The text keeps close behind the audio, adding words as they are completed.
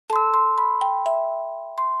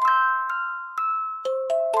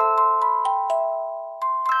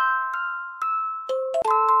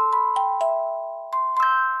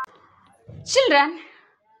Children,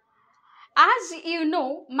 as you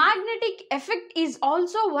know, magnetic effect is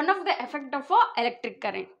also one of the effect of a electric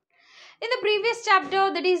current. In the previous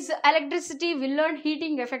chapter, that is electricity, we learned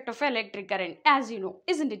heating effect of electric current, as you know,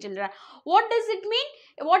 isn't it, children? What does it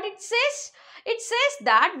mean? What it says? It says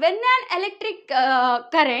that when an electric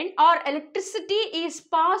current or electricity is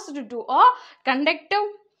passed to a conductor,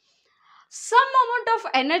 some amount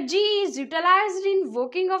of energy is utilized in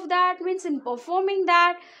working of that, means in performing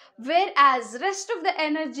that, whereas rest of the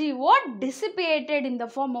energy what dissipated in the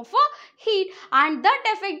form of a heat, and that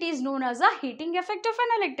effect is known as a heating effect of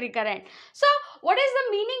an electric current. So what is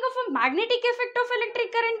the meaning of a magnetic effect of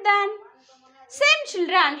electric current then? Same,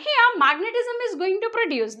 children, here magnetism is going to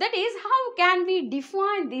produce, that is how can we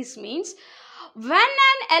define this? Means when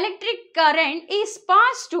an electric current is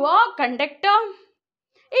passed to a conductor,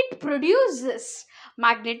 it produces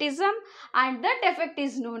magnetism, and that effect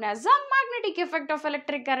is known as a magnetic effect of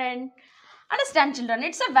electric current. Understand, children?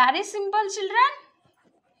 It's a very simple, children.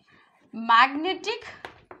 Magnetic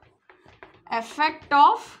effect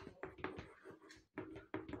of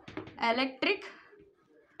electric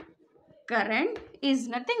current is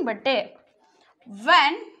nothing but a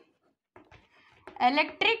when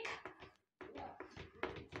electric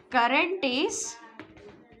current is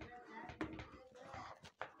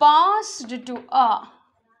passed to a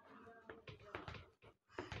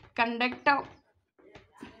conductor,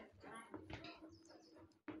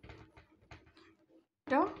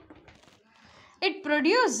 it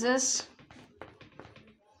produces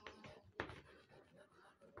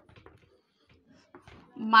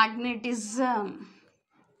magnetism,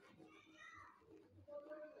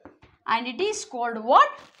 and it is called what?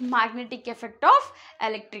 Magnetic effect of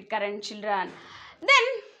electric current, children.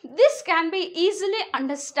 Then this can be easily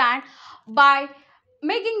understand by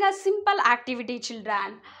making a simple activity,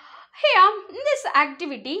 children. Here in this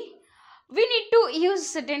activity we need to use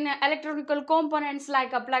certain electronical components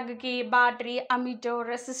like a plug key, battery, ammeter,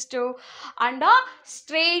 resistor, and a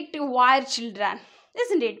straight wire, children,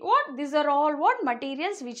 isn't it? What these are all what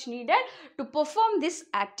materials which needed to perform this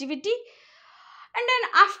activity. And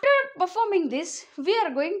then after performing this, we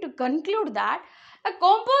are going to conclude that a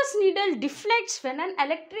compass needle deflects when an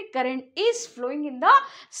electric current is flowing in the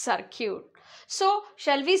circuit. So,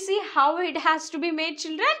 shall we see how it has to be made,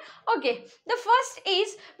 children? Okay, the first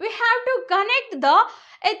is we have to connect a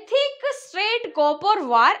thick straight copper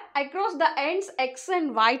wire across the ends X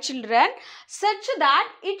and Y, children, such that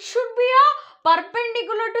it should be a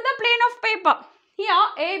perpendicular to the plane of paper. Here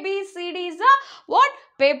A, B, C, D is a what?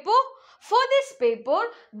 Paper. For this paper,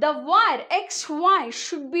 the wire XY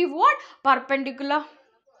should be what? Perpendicular.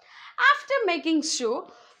 After making sure,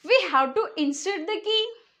 we have to insert the key,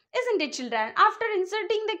 isn't it, children? After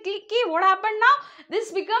inserting the key, what happened now?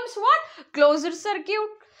 This becomes what? Closed circuit.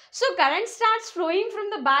 So current starts flowing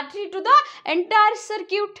from the battery to the entire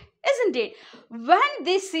circuit, isn't it? When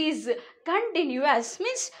this is continuous,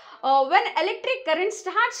 means when electric current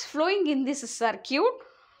starts flowing in this circuit,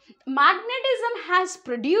 magnetism has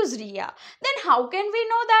produced here. Then how can we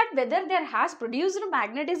know that whether there has produced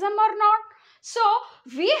magnetism or not? So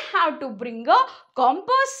we have to bring a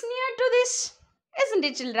compass near to this, isn't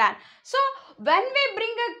it, children? So when we bring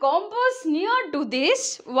a compass near to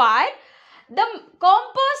this wire, the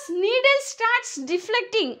compass needle starts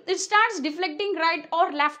deflecting. It starts deflecting right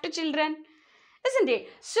or left, children, isn't it?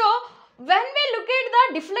 So when we look at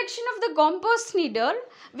the deflection of the compass needle,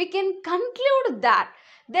 we can conclude that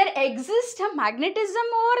there exists a magnetism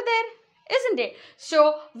over there, isn't it?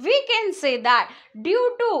 So we can say that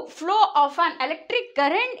due to flow of an electric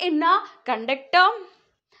current in a conductor,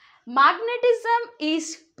 magnetism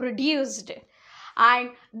is produced,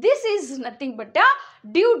 and this is nothing but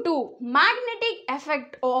due to magnetic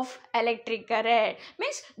effect of electric current.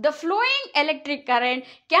 Means the flowing electric current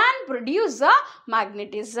can produce a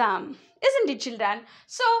magnetism, isn't it, children?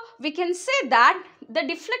 So we can say that the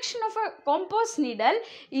deflection of a compass needle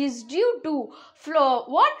is due to flow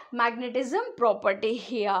what? Magnetism property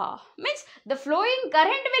here. Means the flowing current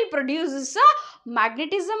will produce a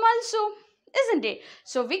magnetism also, isn't it?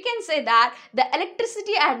 So we can say that the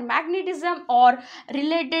electricity and magnetism are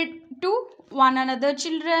related to one another,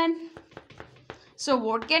 children. So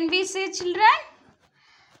what can we say, children?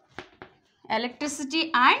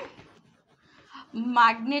 Electricity and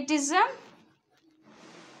magnetism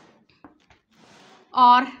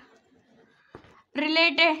are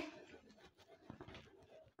related,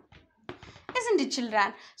 isn't it,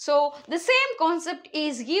 children? So the same concept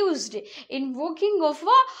is used in working of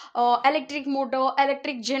electric motor,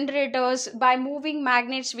 electric generators. By moving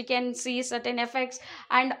magnets we can see certain effects,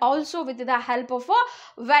 and also with the help of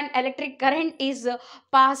when electric current is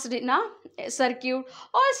passed in a circuit.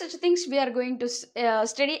 All such things we are going to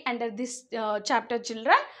study under this chapter,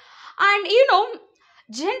 children. And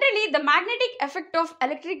generally the magnetic effect of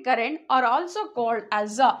electric current are also called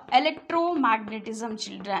as electromagnetism,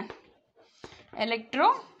 children.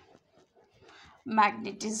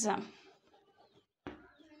 Electromagnetism.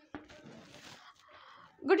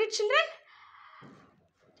 Good, children?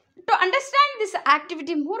 To understand this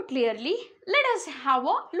activity more clearly, let us have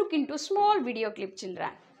a look into small video clip, children.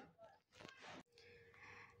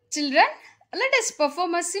 Children, let us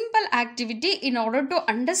perform a simple activity in order to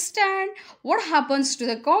understand what happens to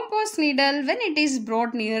the compass needle when it is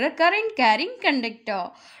brought near a current carrying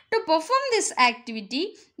conductor. To perform this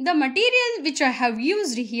activity, the material which I have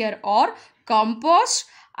used here are compass,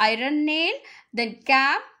 iron nail, then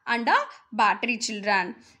cap and a battery,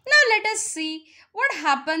 children. Now let us see what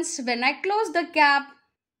happens when I close the cap.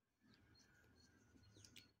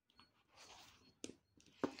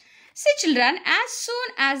 See, children, as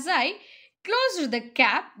soon as I closed the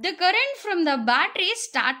cap, the current from the battery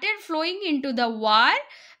started flowing into the wire.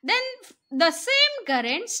 Then the same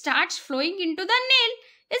current starts flowing into the nail.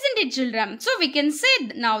 Isn't it, children? So we can say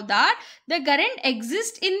now that the current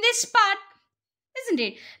exists in this part. Isn't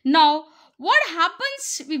it? Now what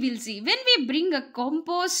happens we will see when we bring a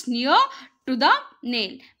compass near to the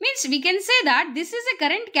nail. Means we can say that this is a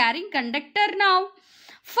current carrying conductor now.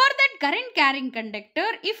 For that current carrying conductor,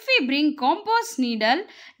 if we bring compass needle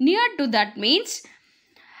near to that, means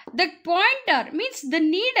the pointer, means the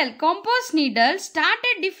needle, compass needle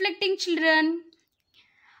started deflecting, children.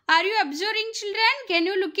 Are you observing, children? Can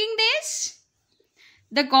you looking this?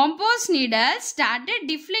 The compass needle started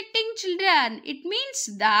deflecting, children. It means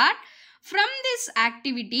that from this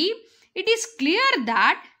activity, it is clear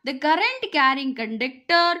that the current carrying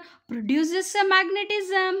conductor produces a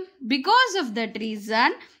magnetism. Because of that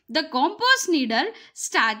reason, the compass needle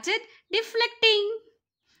started deflecting.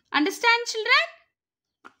 Understand, children?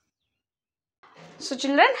 So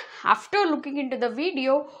children, after looking into the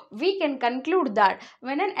video, we can conclude that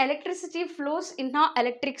when an electricity flows in an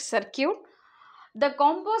electric circuit, the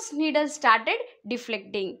compass needle started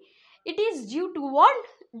deflecting. It is due to what?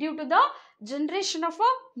 Due to the generation of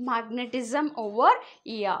a magnetism over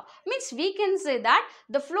here. Means we can say that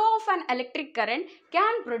the flow of an electric current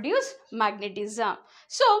can produce magnetism.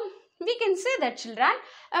 So we can say that, children,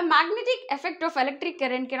 a magnetic effect of electric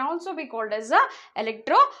current can also be called as a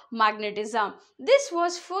electromagnetism. This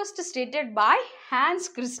was first stated by Hans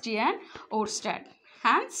Christian Ørsted.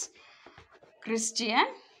 Hans Christian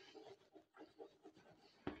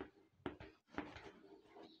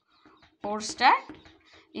Ørsted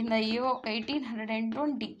in the year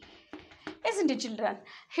 1820. Isn't it, children?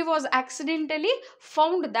 He was accidentally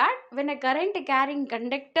found that when a current carrying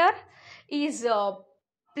conductor is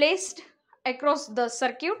placed across the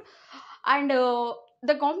circuit and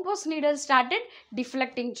the compass needle started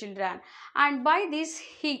deflecting, children. And by this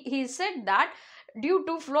he said that due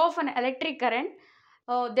to flow of an electric current,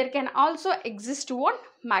 there can also exist one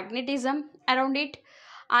magnetism around it.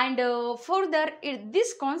 And further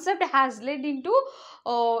this concept has led into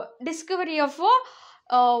discovery of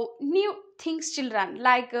new things, children,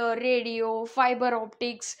 like radio, fiber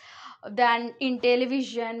optics, then in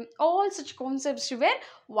television. All such concepts were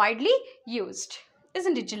widely used.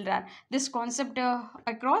 Isn't it, children? This concept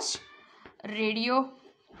across radio,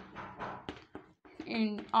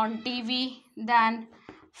 on TV, then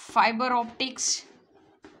fiber optics.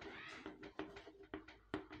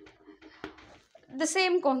 The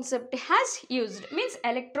same concept has used. Means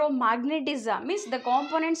electromagnetism, means the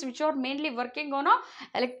components which are mainly working on a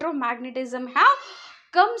electromagnetism have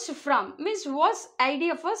comes from, means was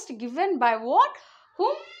idea first given by what?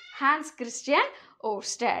 Whom? Hans Christian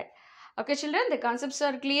Ørsted. Okay, children, the concepts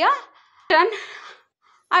are clear.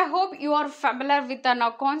 I hope you are familiar with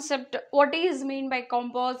the concept, what is mean by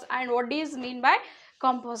compass and what is mean by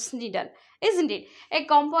compass needle, isn't it? A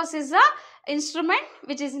compass is a instrument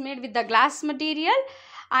which is made with the glass material,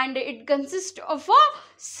 and it consists of a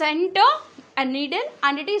center, a needle,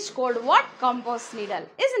 and it is called what? Compass needle,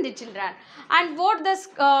 isn't it, children? And what this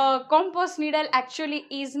compass needle actually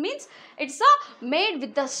is means, it's made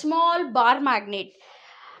with a small bar magnet,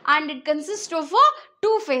 and it consists of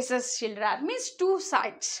two faces, children, means two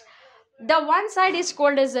sides. The one side is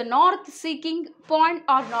called as a north seeking point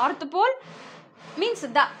or north pole, means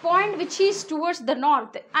the point which is towards the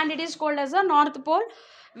north, and it is called as a north pole,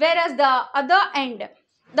 whereas the other end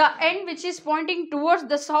the end which is pointing towards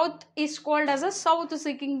the south is called as a south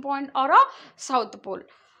seeking point or a south pole.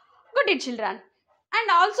 Got it, children?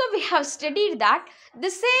 And also we have studied that the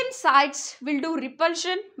same sides will do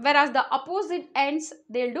repulsion, whereas the opposite ends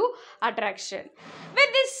they'll do attraction. With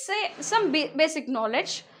this some basic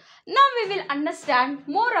knowledge, now we will understand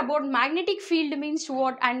more about magnetic field means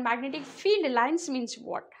what and magnetic field lines means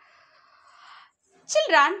what.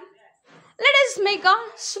 Children, let us make a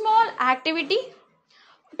small activity.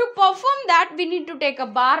 To perform that, we need to take a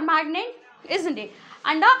bar magnet, isn't it,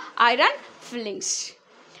 and a iron fillings.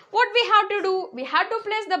 What we have to do, we have to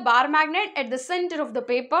place the bar magnet at the center of the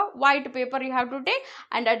paper, white paper you have to take,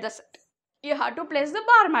 and at the center you have to place the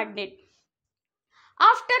bar magnet.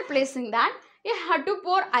 After placing that, you have to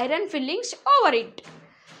pour iron fillings over it.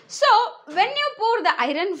 So when you pour the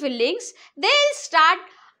iron fillings, they'll start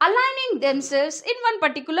aligning themselves in one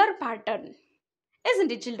particular pattern.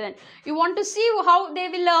 Isn't it, children? You want to see how they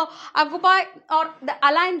will occupy or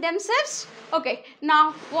align themselves? Okay,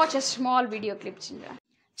 now watch a small video clip, children.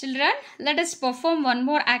 Children, let us perform one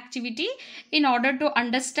more activity in order to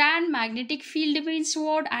understand magnetic field means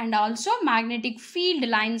what and also magnetic field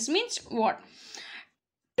lines means what.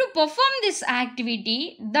 To perform this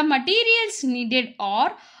activity, the materials needed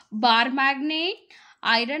are bar magnet,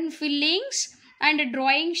 iron fillings and a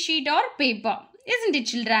drawing sheet or paper. Isn't it,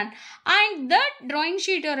 children? And the drawing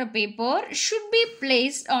sheet or a paper should be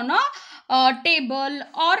placed on a table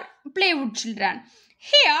or plywood, children.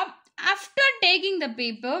 Here, after taking the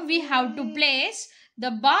paper, we have to place the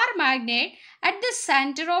bar magnet at the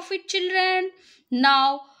center of it, children.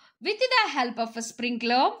 Now, with the help of a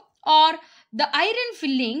sprinkler or the iron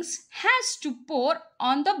fillings has to pour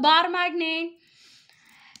on the bar magnet.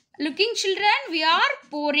 Looking, children, we are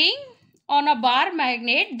pouring on a bar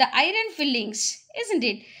magnet the iron fillings, isn't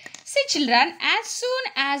it? See, children, as soon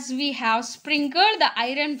as we have sprinkled the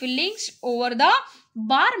iron fillings over the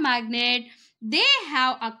bar magnet, they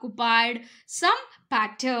have occupied some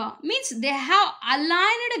pattern. Means they have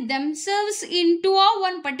aligned themselves into a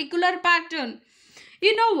one particular pattern.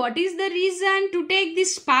 You know what is the reason to take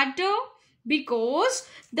this pattern? Because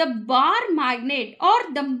the bar magnet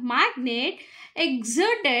or the magnet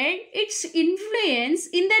exerted its influence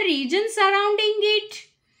in the region surrounding it.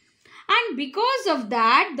 And because of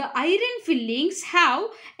that, the iron fillings have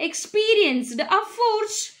experienced a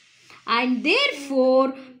force. And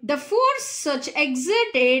therefore, the force such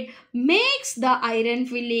exerted makes the iron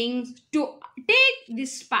fillings to take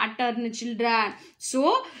this pattern, children.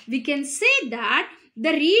 So, we can say that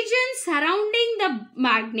the region surrounding the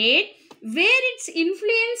magnet where its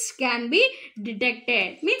influence can be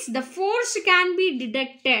detected, means the force can be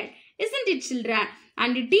detected, isn't it, children?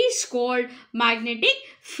 And it is called magnetic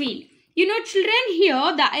field. You know, children,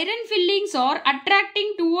 here the iron fillings are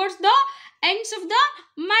attracting towards the ends of the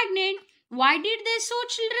magnet. Why did they so,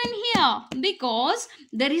 children, here? Because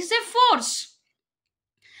there is a force.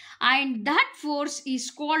 And that force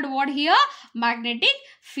is called what here? Magnetic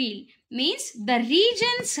field. Means the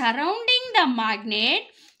region surrounding the magnet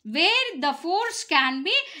where the force can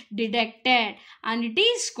be detected, and it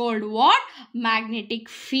is called what? Magnetic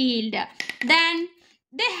field. Then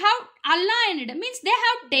they have aligned, means they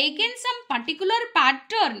have taken some particular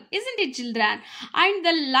pattern, isn't it, children? And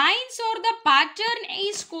the lines or the pattern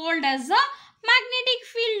is called as a magnetic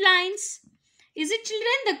field lines. Is it,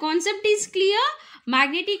 children? The concept is clear.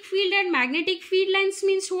 Magnetic field and magnetic field lines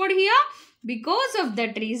means what here? Because of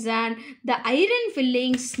that reason, the iron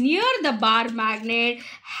fillings near the bar magnet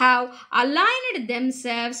have aligned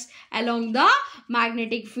themselves along the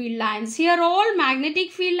magnetic field lines. Here all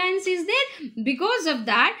magnetic field lines is there. Because of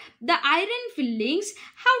that, the iron fillings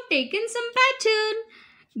have taken some pattern.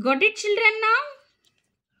 Got it, children,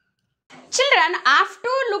 now? Children, after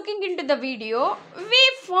looking into the video,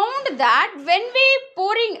 we found that when we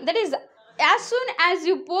pouring, that is, as soon as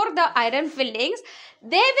you pour the iron fillings,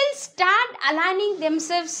 they will start aligning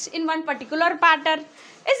themselves in one particular pattern.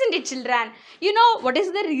 Isn't it, children? You know what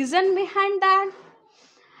is the reason behind that?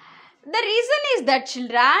 The reason is that,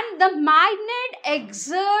 children, the magnet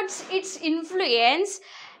exerts its influence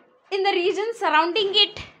in the region surrounding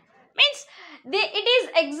it. Means it is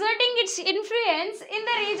exerting its influence in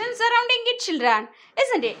the region surrounding it, children.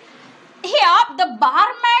 Isn't it? Here, the bar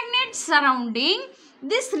magnet surrounding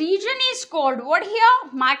this region is called what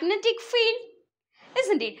here? Magnetic field.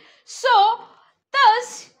 Isn't it? So,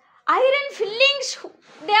 thus, iron fillings,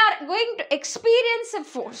 they are going to experience a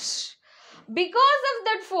force. Because of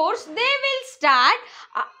that force, they will start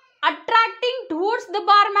attracting towards the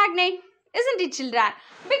bar magnet. Isn't it, children?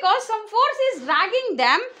 Because some force is dragging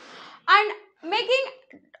them and making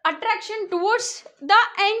attraction towards the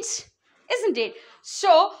ends. isn't it?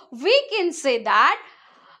 So we can say that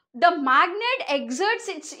the magnet exerts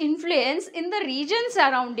its influence in the region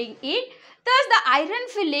surrounding it. Thus, the iron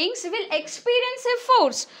fillings will experience a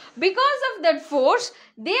force. Because of that force,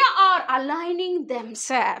 they are aligning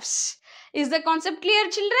themselves. Is the concept clear,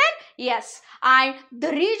 children? Yes. And the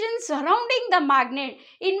region surrounding the magnet,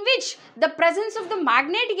 in which the presence of the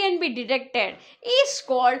magnet can be detected, is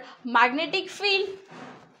called magnetic field.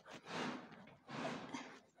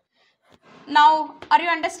 Now, are you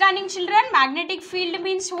understanding, children? Magnetic field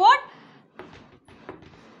means what?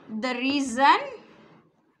 The region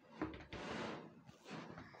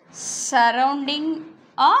surrounding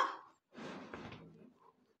a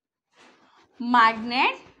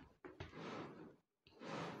magnet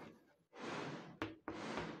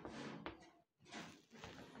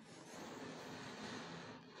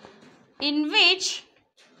in which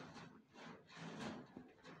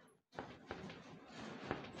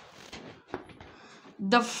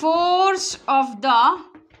the force of the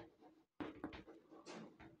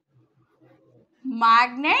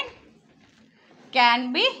magnet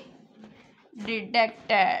can be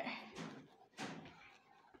detected.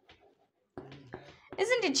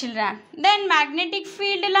 Isn't it, children? Then magnetic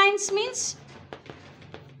field lines means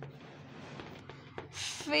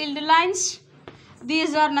field lines.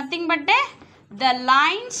 These are nothing but the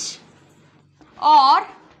lines or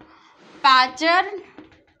pattern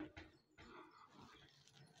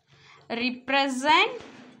represent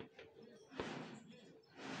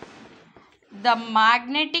the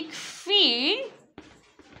magnetic field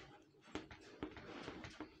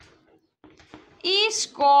is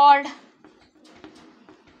called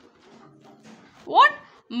what?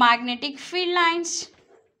 Magnetic field lines.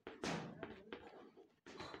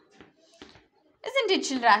 Isn't it,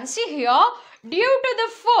 children? See here, due to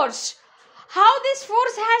the force, how this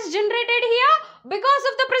force has generated here? Because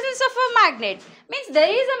of the presence of a magnet. Means there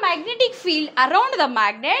is a magnetic field around the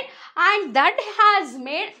magnet and that has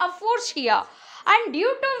made a force here. And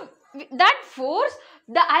due to that force,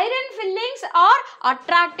 the iron fillings are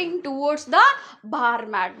attracting towards the bar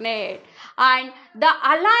magnet. And the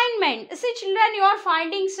alignment, see children, you are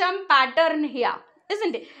finding some pattern here,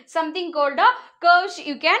 isn't it? Something called a curves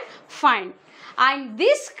you can find. And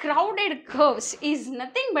this crowded curves is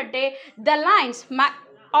nothing but the lines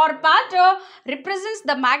or pattern represents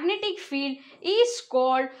the magnetic field is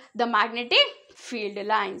called the magnetic field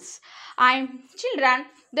lines. And children,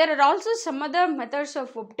 there are also some other methods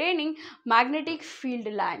of obtaining magnetic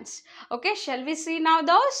field lines. Okay, shall we see now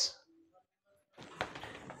those?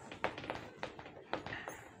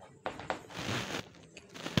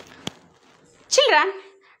 Children,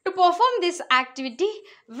 to perform this activity,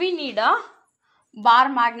 we need a bar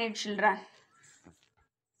magnet, children,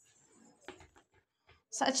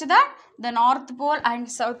 such that the north pole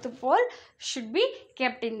and south pole should be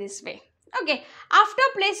kept in this way. Okay, after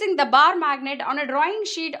placing the bar magnet on a drawing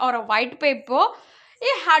sheet or a white paper,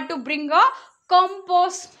 you had to bring a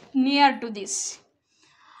compass near to this.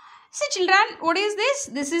 See children, what is this?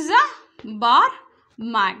 This is a bar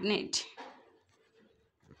magnet.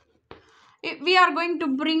 We are going to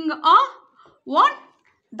bring a what?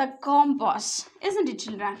 The compass, isn't it,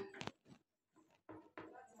 children?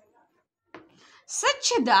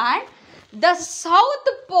 Such that the south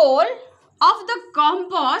pole of the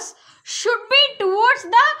compass should be towards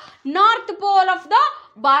the north pole of the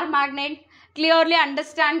bar magnet. Clearly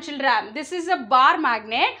understand, children. This is a bar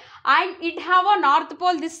magnet and it have a north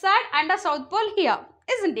pole this side and a south pole here,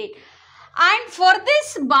 isn't it? And for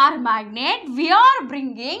this bar magnet, we are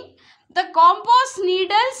bringing the compass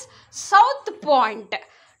needle's south point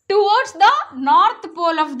towards the north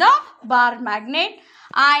pole of the bar magnet,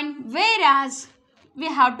 and whereas we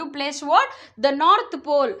have to place what? The north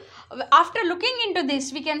pole. After looking into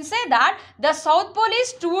this, we can say that the south pole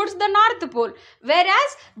is towards the north pole,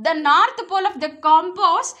 whereas the north pole of the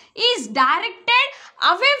compass is directed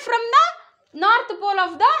away from the north pole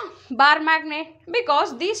of the bar magnet,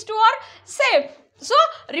 because these two are same. So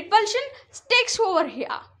repulsion takes over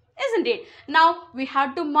here, isn't it? Now we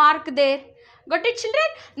have to mark there. Got it, children?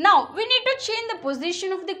 Now we need to change the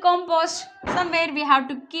position of the compass. Somewhere we have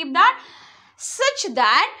to keep that, such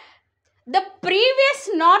that the previous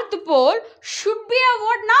north pole should be a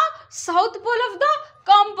what now? South pole of the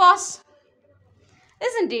compass,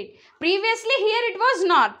 isn't it? Previously here it was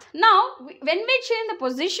north. Now when we change the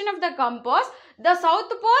position of the compass, the south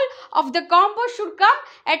pole of the compass should come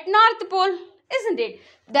at north pole, isn't it?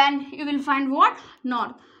 Then you will find what?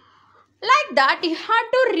 North. Like that, you have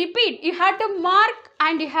to repeat, you have to mark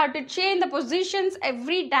and you have to change the positions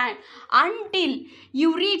every time until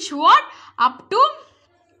you reach what? Up to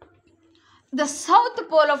the south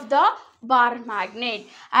pole of the bar magnet.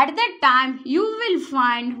 At that time you will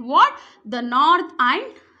find what the north and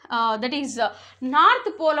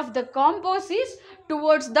north pole of the compass is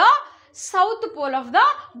towards the south pole of the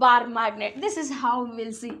bar magnet. This is how we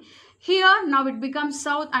will see. Here now it becomes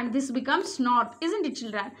south and this becomes north, isn't it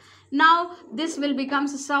children? Now this will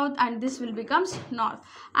becomes south and this will becomes north,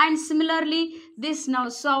 and similarly this now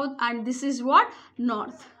south and this is what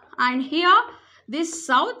north, and here this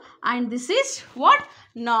south and this is what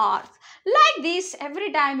north. Like this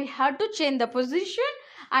every time we have to change the position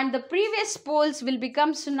and the previous poles will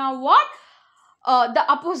becomes now what the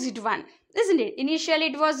opposite one, isn't it?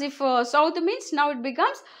 Initially it was if south means, now it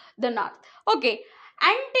becomes the north. Okay,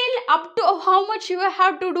 until up to how much you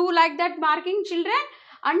have to do like that marking children?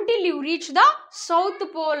 Until you reach the south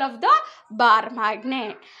pole of the bar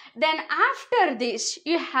magnet. Then after this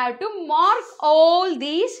you have to mark all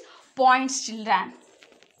these points children,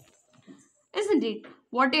 isn't it?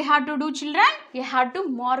 What you have to do children? You have to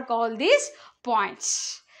mark all these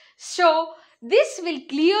points. So this will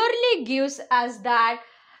clearly gives us that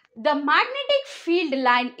the magnetic field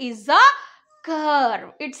line is a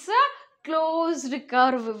curve. It's a closed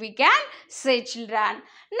curve, we can say children.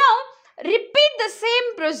 Now repeat the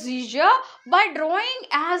same procedure by drawing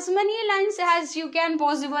as many lines as you can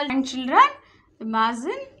possible. And children,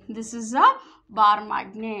 imagine this is a bar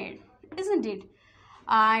magnet, isn't it?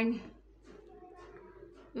 And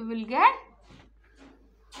you will get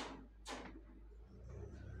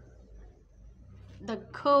the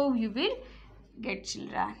curve, you will get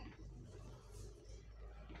children.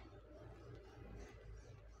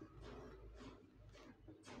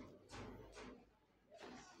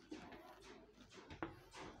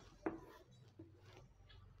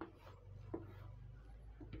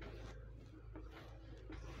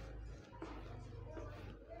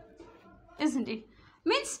 Isn't it?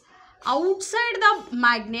 Means outside the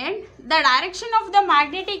magnet, the direction of the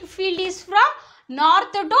magnetic field is from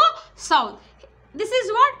north to south. This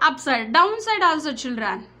is what? Upside, downside also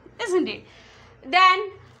children, isn't it? Then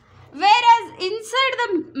whereas inside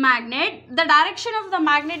the magnet, the direction of the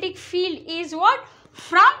magnetic field is what?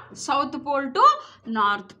 From south pole to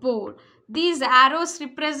north pole. These arrows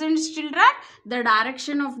represents children the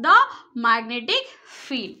direction of the magnetic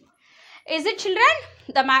field. Is it children?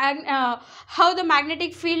 How the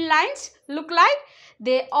magnetic field lines look like?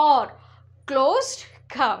 They are closed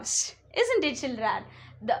curves, isn't it children?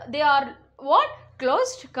 They are what?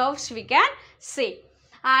 Closed curves, we can say.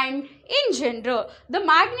 And in general, the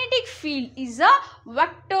magnetic field is a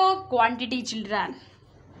vector quantity children.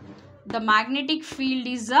 The magnetic field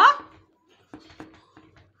is a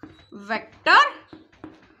vector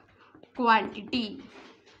quantity.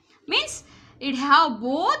 Means it have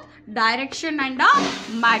both direction and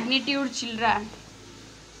a magnitude children.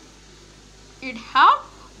 It have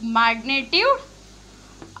magnitude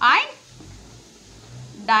and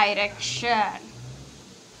direction.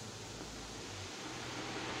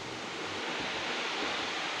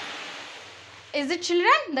 Is it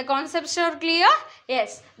children? The concepts are clear?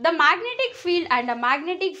 Yes. The magnetic field and the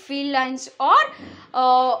magnetic field lines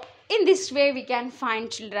are in this way we can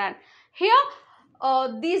find children. Here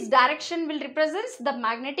this direction will represent the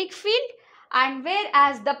magnetic field, and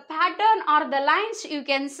whereas the pattern or the lines you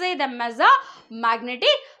can say them as a magnetic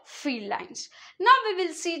field lines. Now we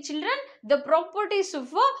will see children the properties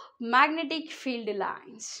of magnetic field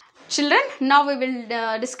lines. Children, now we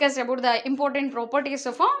will discuss about the important properties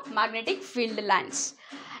of magnetic field lines.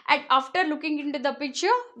 And after looking into the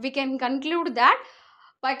picture, we can conclude that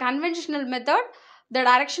by conventional method, the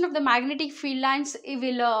direction of the magnetic field lines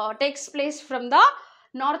will takes place from the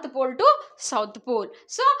north pole to south pole.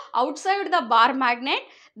 So outside the bar magnet,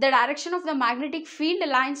 the direction of the magnetic field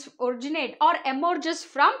lines originate or emerges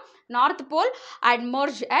from north pole and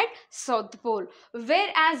merge at south pole,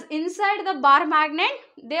 whereas inside the bar magnet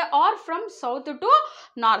they are from south to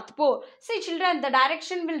north pole. See children, the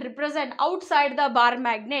direction will represent outside the bar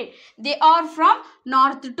magnet, they are from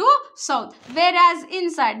north to south, whereas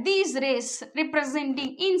inside these rays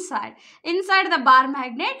representing inside the bar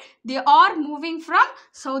magnet, they are moving from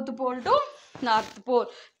south pole to north pole.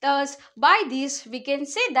 Thus by this we can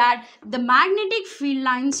say that the magnetic field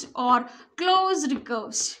lines are closed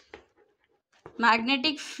curves.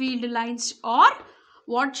 Magnetic field lines are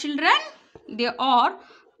what children? They are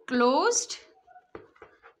closed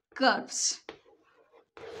curves,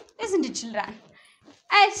 isn't it children?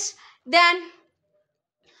 As then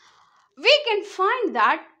we can find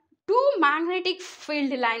that two magnetic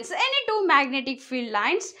field lines, any two magnetic field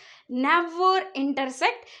lines never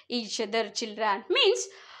intersect each other children. Means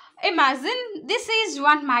imagine this is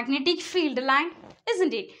one magnetic field line,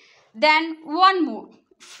 isn't it? Then one more.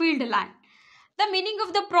 field line. The meaning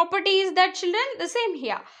of the property is that, children, the same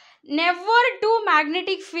here. Never two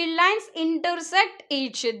magnetic field lines intersect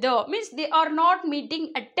each other. Means they are not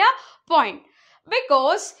meeting at a point.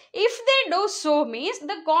 Because if they do so, means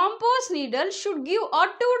the compass needle should give a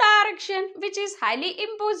two direction, which is highly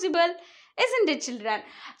impossible, isn't it, children?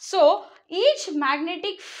 So each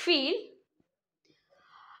magnetic field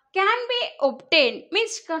can be obtained,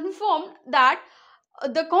 means confirmed that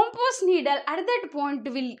the compass needle at that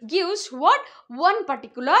point will gives what? One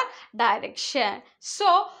particular direction.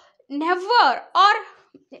 So never, or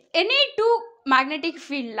any two magnetic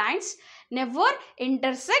field lines never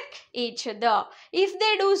intersect each other. If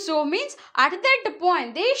they do so, means at that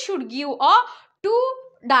point they should give a two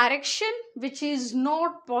direction, which is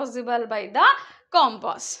not possible by the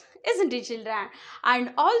compass, isn't it, children?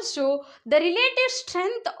 And also the relative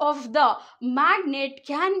strength of the magnet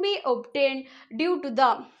can be obtained due to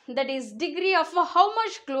the, that is, degree of how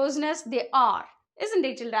much closeness they are, isn't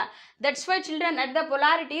it, children? That's why, children, at the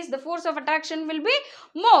polarities the force of attraction will be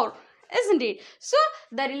more, isn't it? So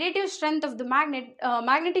the relative strength of the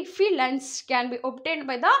magnetic field lines can be obtained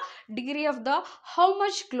by the degree of the how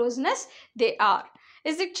much closeness they are.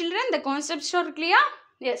 Is it, children? The concepts are clear?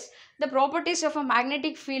 Yes, the properties of a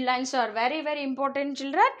magnetic field lines are very, very important,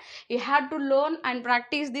 children. You have to learn and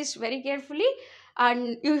practice this very carefully,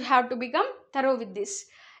 and you have to become thorough with this,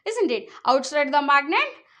 isn't it? Outside the magnet,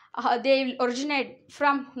 they will originate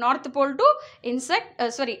from north pole to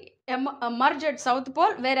merge at south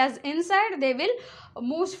pole, whereas inside they will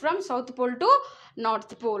move from south pole to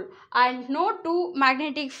north pole, and no two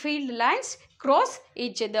magnetic field lines cross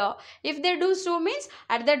each other. If they do so, means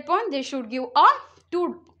at that point they should give a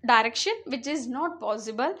two direction, which is not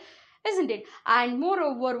possible, isn't it? And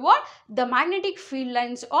moreover, what? The magnetic field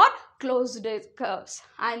lines are closed curves,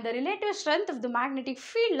 and the relative strength of the magnetic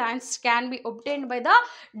field lines can be obtained by the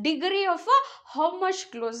degree of how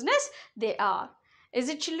much closeness they are. Is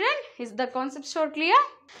it, children? Is the concept so clear?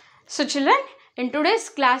 So, children, in today's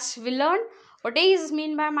class we learned what is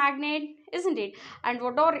mean by magnet, isn't it, and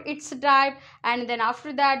what are its type, and then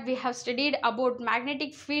after that we have studied about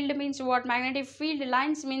magnetic field means what, magnetic field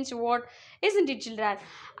lines means what, isn't it, children?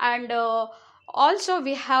 And also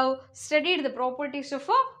we have studied the properties of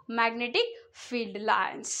magnetic field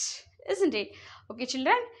lines, isn't it? Okay,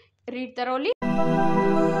 children, read thoroughly.